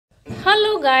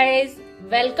Hello guys,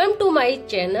 welcome to my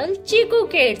channel Chiku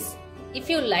Kids. If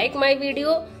you like my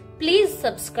video, please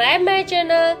subscribe my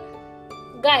channel.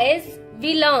 Guys,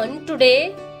 we learn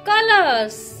today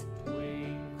colors.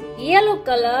 Yellow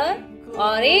color,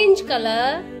 orange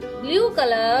color, blue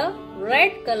color,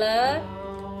 red color,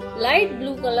 light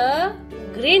blue color,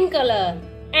 green color,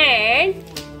 and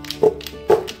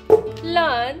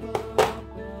learn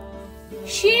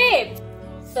shape.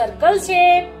 Circle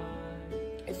shape,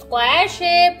 square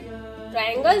shape,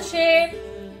 triangle shape,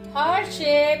 heart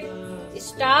shape,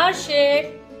 star shape,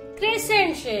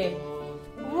 crescent shape.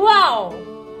 Wow!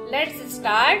 Let's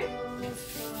start.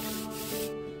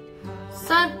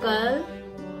 Circle,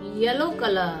 yellow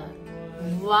color.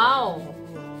 Wow!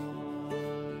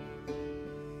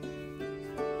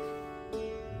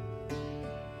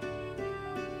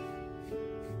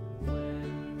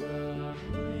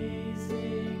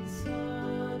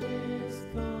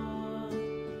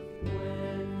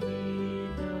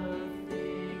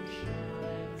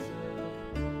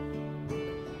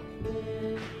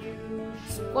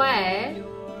 Square,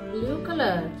 blue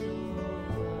color.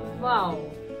 Wow!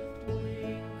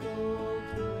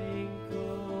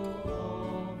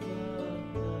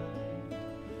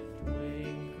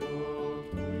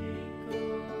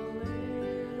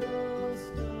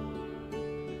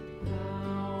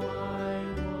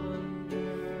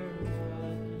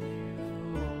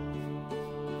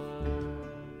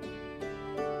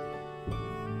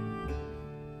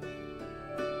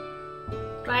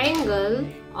 Triangle,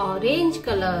 orange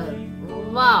color.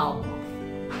 Wow!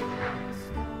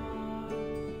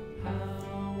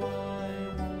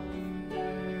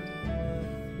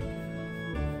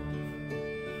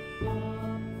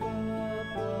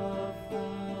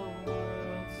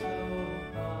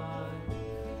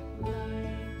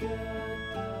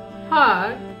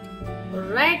 Heart,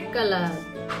 red color.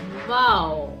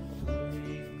 Wow!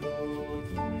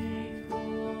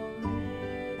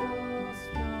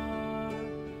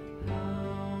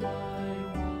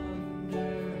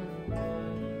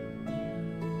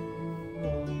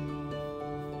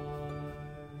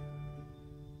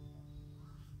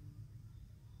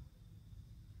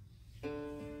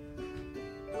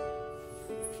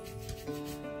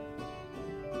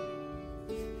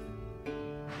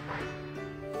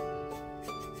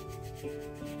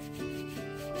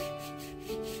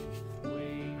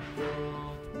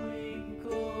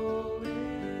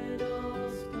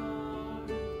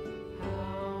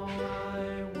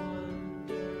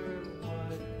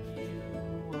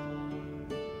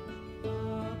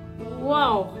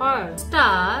 Wow, heart.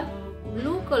 Star,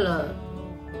 blue color.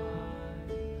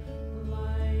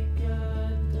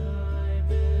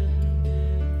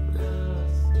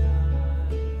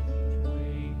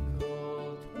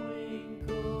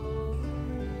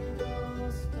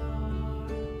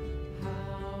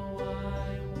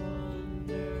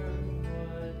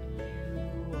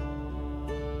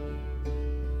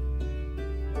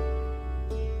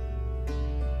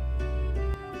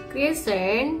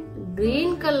 Crescent,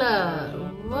 green color.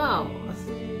 Wow!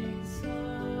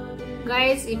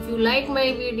 Guys, if you like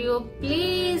my video,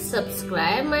 please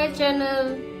subscribe my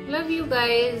channel. Love you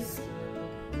guys.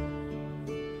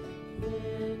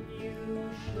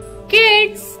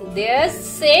 Kids, there's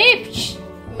shapes,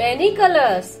 many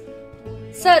colors.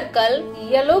 Circle,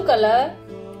 yellow color.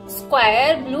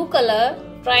 Square, blue color.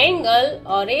 Triangle,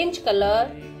 orange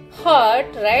color.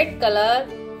 Heart, red color.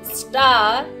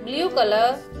 Star, blue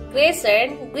color.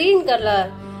 Crescent, green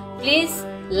color. Please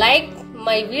like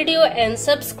my video and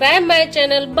subscribe my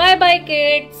channel. Bye bye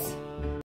kids.